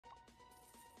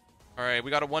Alright,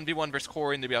 we got a 1v1 versus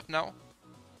Corey in the BF now.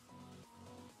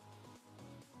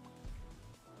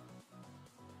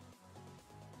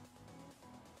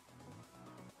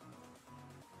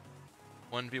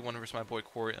 One v one versus my boy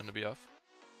Corey in the BF.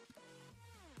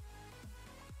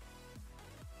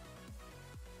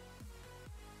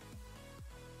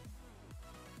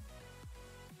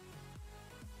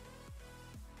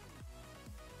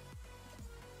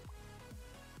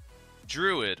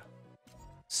 Druid.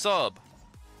 Sub.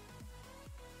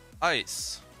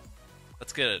 Ice.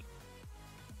 Let's get it.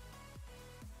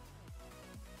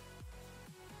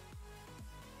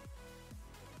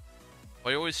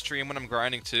 I always stream when I'm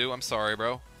grinding too. I'm sorry,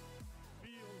 bro.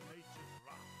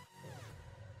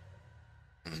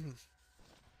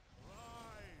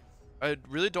 I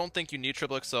really don't think you need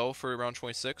triple XL for round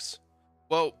 26.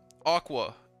 Well,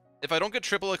 Aqua, if I don't get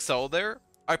triple XL there,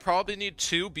 I probably need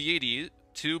 2 BAD,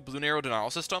 2 Blue Narrow Denial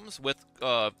Systems with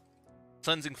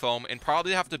Cleansing Foam, and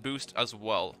probably have to boost as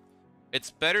well.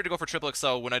 It's better to go for triple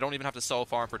XL when I don't even have to sell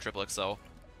farm for triple XL.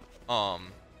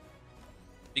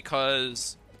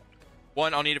 Because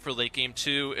 1, I'll need it for late game,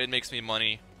 2, it makes me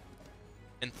money,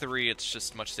 and 3, it's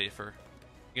just much safer.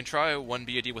 You can try 1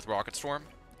 BAD with Rocket Storm,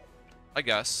 I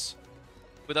guess.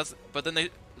 But then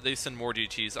they send more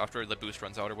DTs after the boost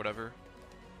runs out or whatever.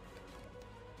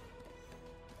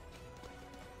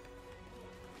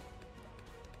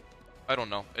 I don't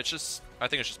know. I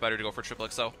think it's just better to go for triple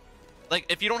XL. Like,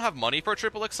 if you don't have money for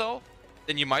triple XL,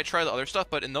 then you might try the other stuff.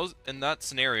 But in that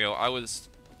scenario,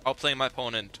 I'll play my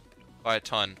opponent by a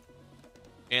ton,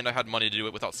 and I had money to do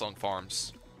it without selling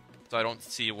farms. So I don't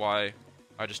see why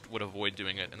I just would avoid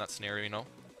doing it in that scenario. You know,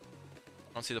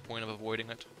 I don't see the point of avoiding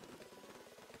it.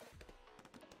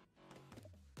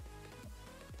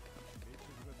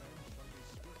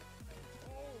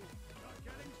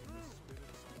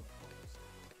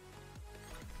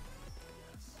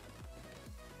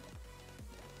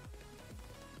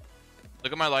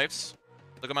 Look at my lives.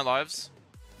 Look at my lives.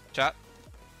 Chat.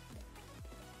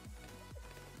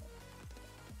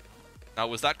 Now,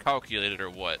 was that calculated or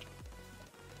what?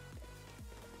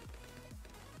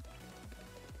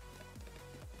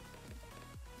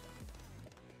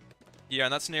 Yeah,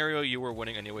 in that scenario, you were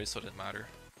winning anyway, so it didn't matter.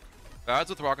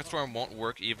 Bads with Rocket Storm won't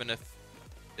work even if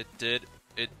it did.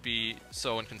 It'd be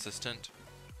so inconsistent.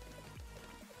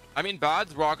 I mean,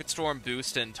 Bad's Rocket Storm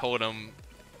boost and Totem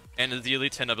and the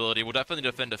Elite 10 ability will definitely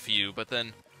defend a few, but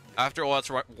then after all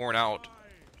that's worn out,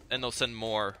 and they'll send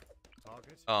more,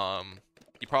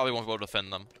 you probably won't be able to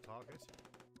defend them.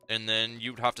 And then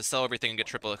you'd have to sell everything and get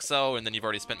triple XL, and then you've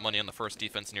already spent money on the first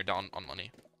defense and you're down on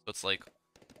money. So it's like,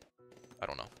 I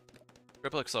don't know.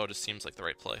 Triple XL just seems like the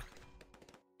right play.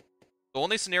 The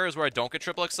only scenarios where I don't get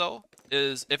triple XL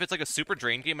is if it's like a super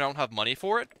drain game and I don't have money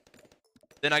for it,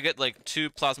 then I get like 2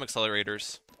 Plasma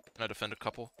Accelerators, and I defend a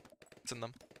couple. It's in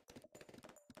them.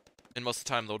 And most of the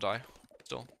time they'll die,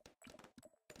 still.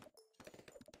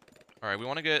 Alright, we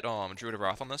want to get Druid of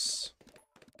Wrath on this.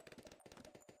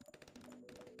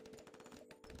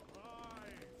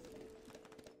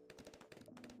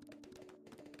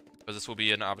 Because this will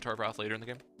be an Avatar of Wrath later in the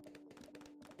game.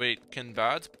 Wait, can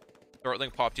Bads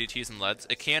Dartling pop DTs and leads?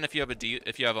 It can if you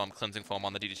have Cleansing Foam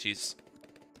on the DTs.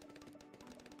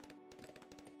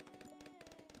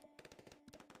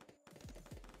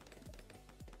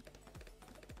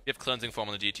 If you have Cleansing Foam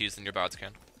on the DTs, then your Bads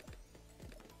can.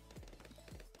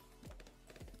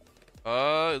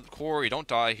 Corey, don't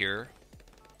die here.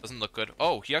 Doesn't look good.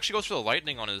 Oh, he actually goes for the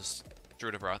lightning on his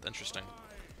Druid of Wrath. Interesting.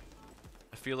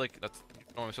 I feel like that's...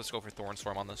 No, I'm supposed to go for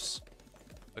Thornstorm on this.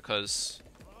 Because...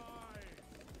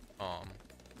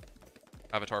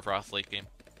 Avatar of Wrath late game.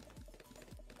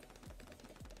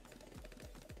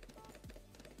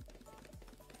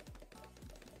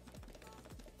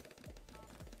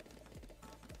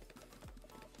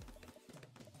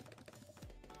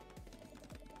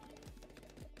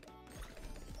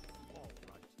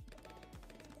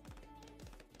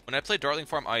 When I played Dartling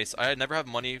Farm Ice, I never have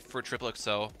money for triple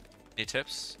XL. Any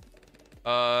tips?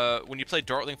 When you play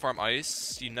Dartling Farm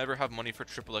Ice, you never have money for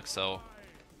triple XL.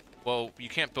 Well, you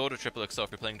can't build a triple XL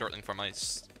if you're playing Dartling Farm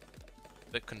Ice.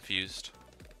 A bit confused.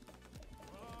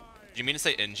 Do you mean to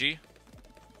say NG?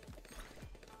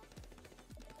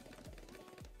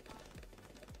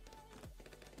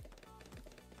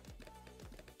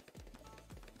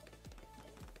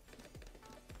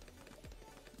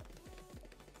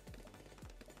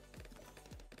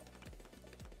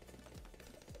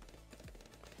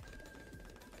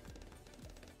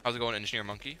 How's it going, Engineer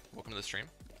Monkey? Welcome to the stream.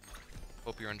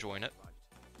 Hope you're enjoying it.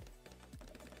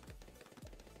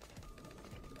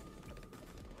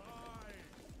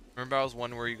 Remember I was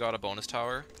one where you got a bonus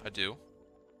tower? I do.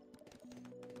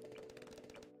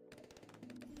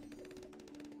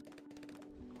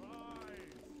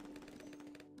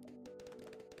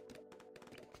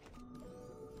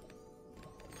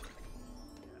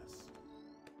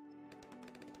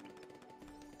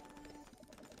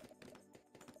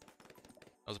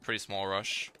 was a pretty small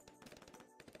rush.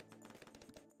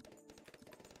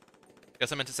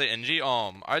 Guess I meant to say NG.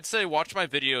 I'd say watch my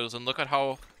videos and look at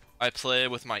how I play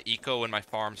with my eco and my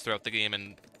farms throughout the game,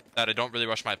 and that I don't really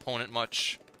rush my opponent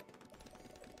much.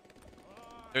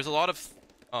 There's a lot of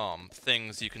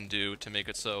things you can do to make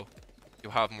it so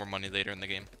you'll have more money later in the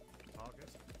game.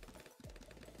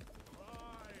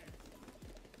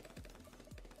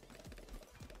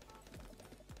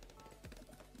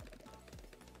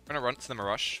 I'm gonna run to them a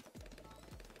rush.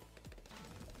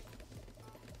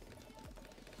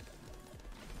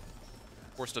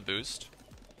 Forced a boost.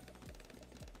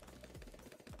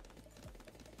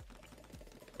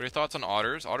 What are your thoughts on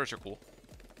otters? Otters are cool.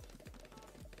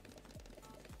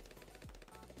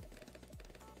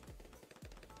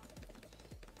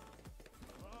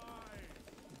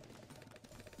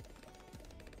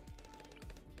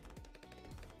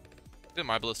 Do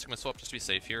my ballistic missile up just to be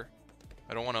safe here.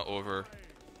 I don't want to over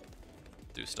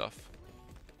do stuff.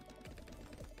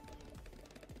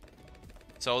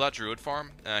 Sell that druid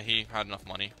farm. He had enough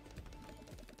money.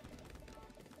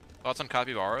 Thoughts on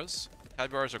capybaras?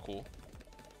 Capybaras are cool.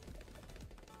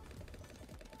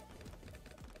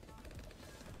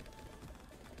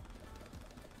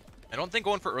 I don't think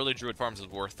going for early druid farms is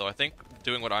worth though. I think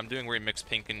doing what I'm doing where you mix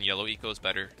pink and yellow eco is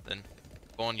better than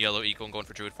going yellow eco and going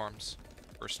for druid farms,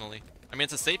 personally. I mean,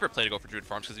 it's a safer play to go for druid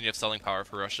farms because then you have selling power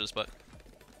for rushes, but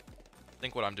I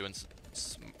think what I'm doing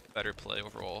is better play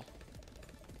overall.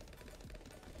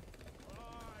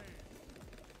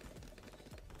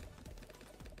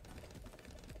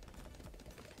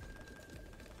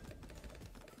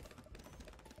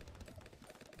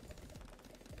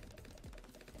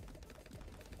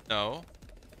 No?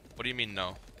 What do you mean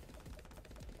no?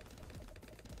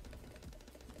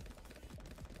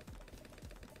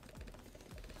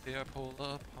 Yeah, pull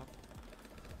up.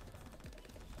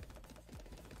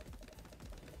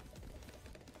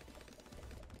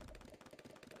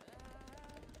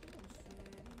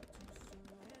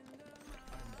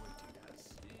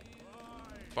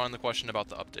 Find the question about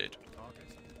the update.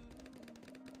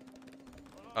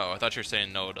 Oh, I thought you were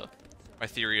saying no to my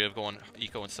theory of going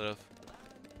eco instead of.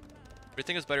 What do you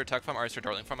think is better, Tech Farm Ice or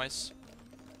Dartling Farm Ice?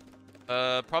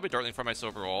 Probably Dartling Farm Ice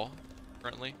overall,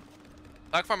 currently.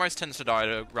 Tech Farm Ice tends to die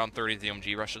at around 30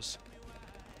 DMG rushes.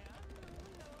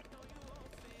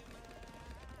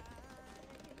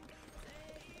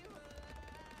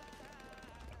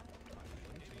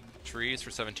 Trees for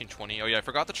 1720. Oh yeah, I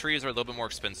forgot the trees are a little bit more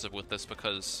expensive with this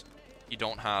because you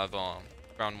don't have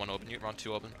round 1 open, you get round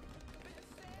 2 open.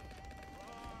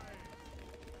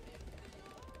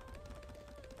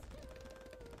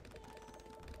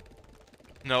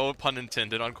 No pun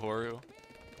intended on Koru.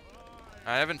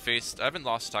 I haven't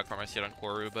lost stock farm yet on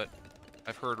Koru, but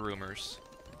I've heard rumors.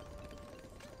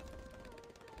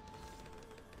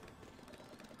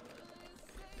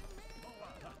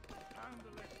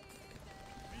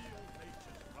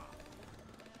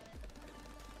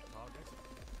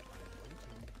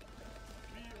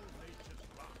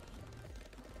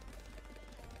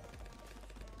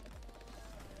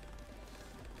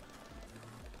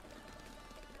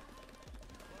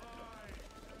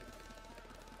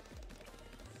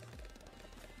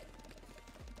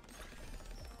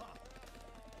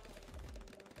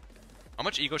 How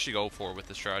much ego should you go for with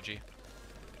this strategy?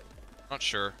 Not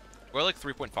sure. We're like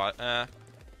 3.5.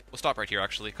 We'll stop right here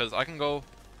actually, because I can go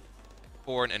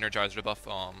for an Energizer to buff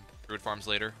Druid farms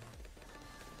later.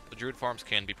 The Druid farms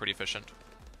can be pretty efficient.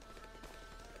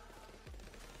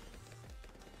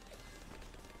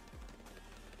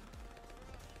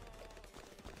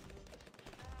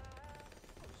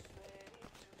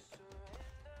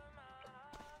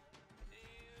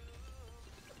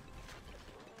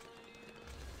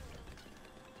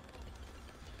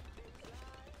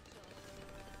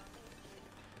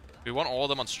 We want all of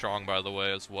them on strong, by the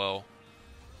way, as well.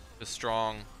 Because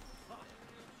strong,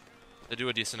 they do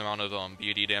a decent amount of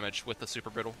BTD damage with the super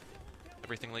brittle.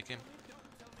 Everything late game.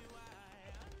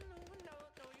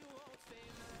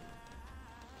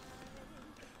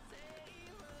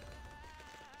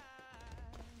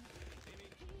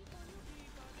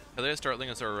 Helios Dartling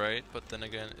is alright, but then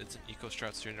again, it's an eco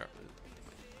strat student.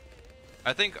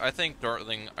 I think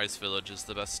Dartling Ice Village is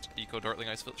the best eco Dartling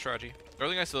Ice Village strategy.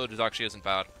 Dartling Ice Village actually isn't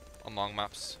bad on long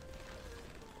maps.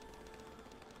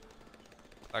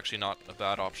 Actually not a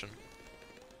bad option.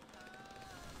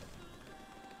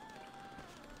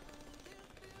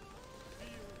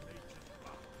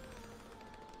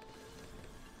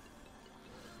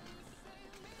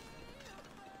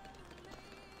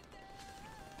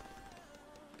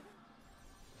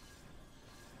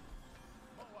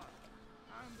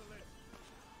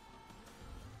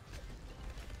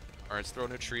 Alright, let's throw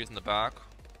new trees in the back.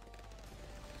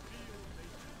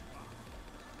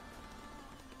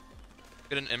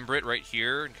 Get an Imbrit right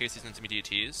here in case he's into me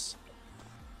DTs.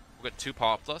 We'll get 2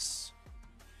 Poplus.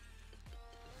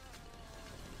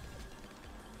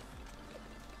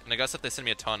 And I guess if they send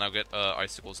me a ton, I'll get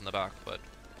Icicles in the back, but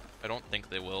I don't think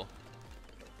they will.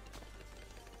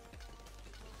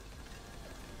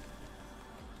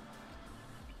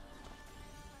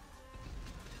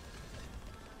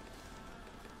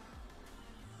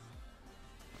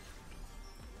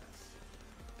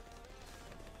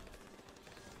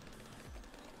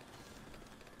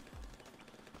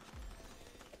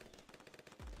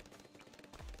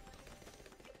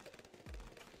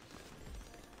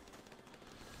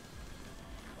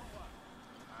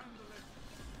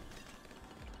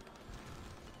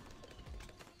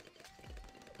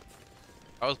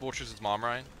 How was Boltrix's mom,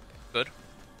 Ryan? Good.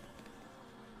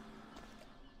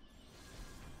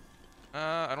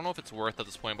 I don't know if it's worth at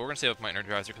this point, but we're gonna save up my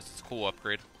Energizer because it's a cool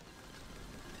upgrade.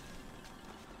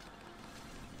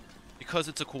 Because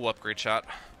it's a cool upgrade, chat.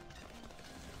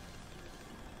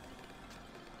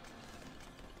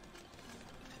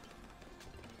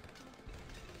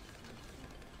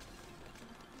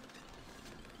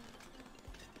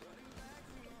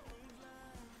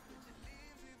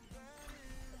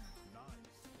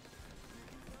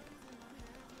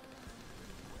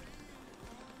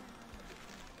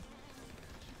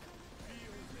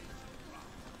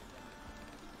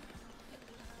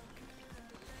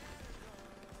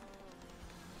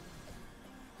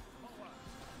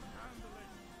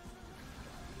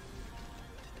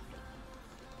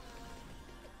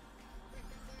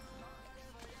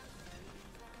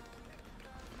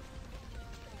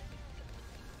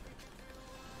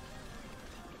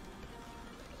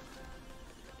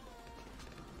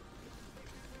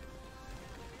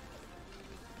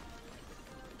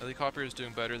 Helicopter is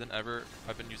doing better than ever.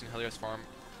 I've been using Heli Farm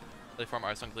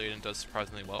Ice on Glade and does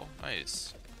surprisingly well.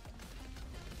 Nice.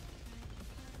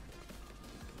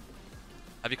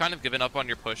 Have you kind of given up on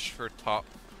your push for top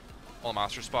all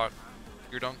master spot,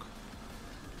 your dunk?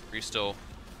 Or are you still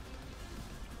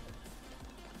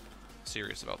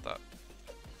serious about that?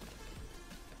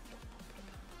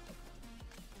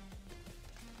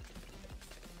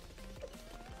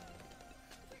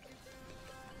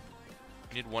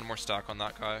 I need one more stack on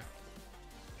that guy.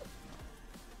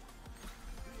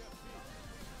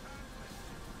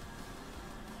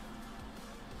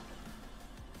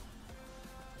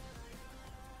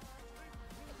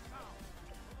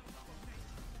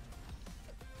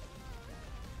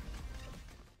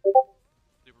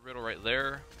 Super Riddle right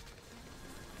there.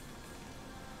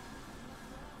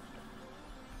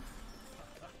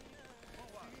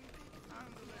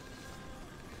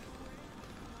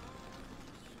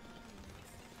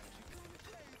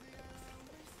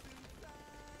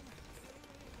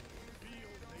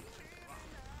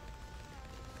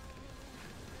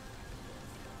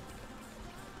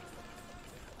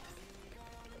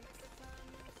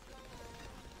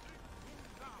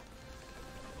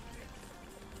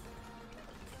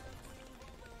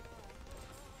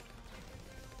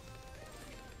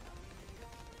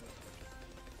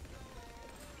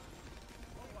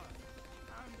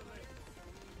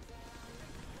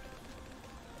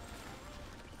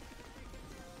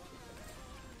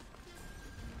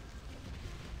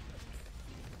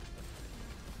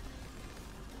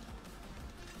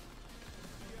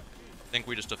 I think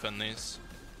we just defend these.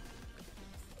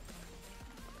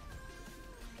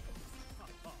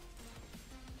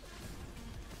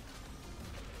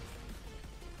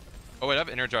 Oh wait, I have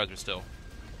Energizer still.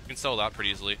 You can sell that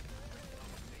pretty easily.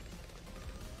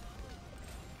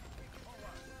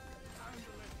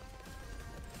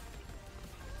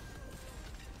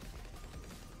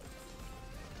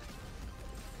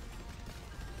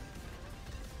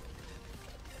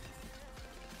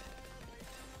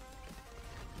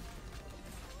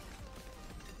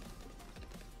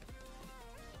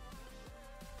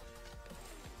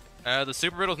 The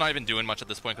Super Riddle's not even doing much at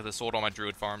this point because I sold all my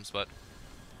Druid farms, but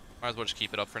might as well just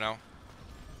keep it up for now.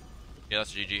 Yeah,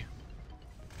 that's GG.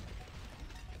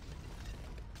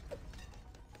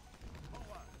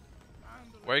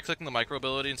 Why are you clicking the micro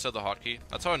ability instead of the hotkey?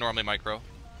 That's how I normally micro.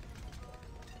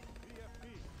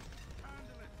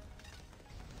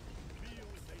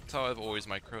 That's how I've always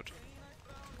microed.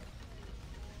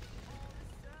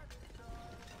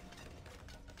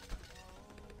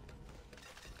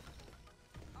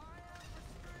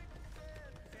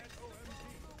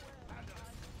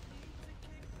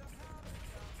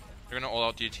 They're gonna all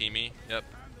out DT me. Yep.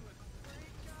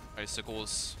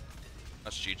 Icicles.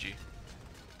 That's GG.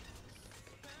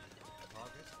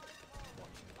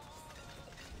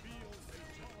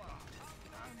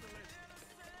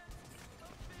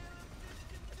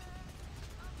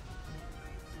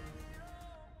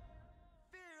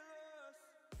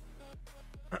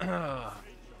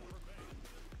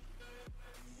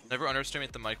 Never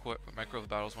underestimate the micro of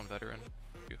battles one veteran.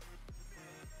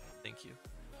 Thank you.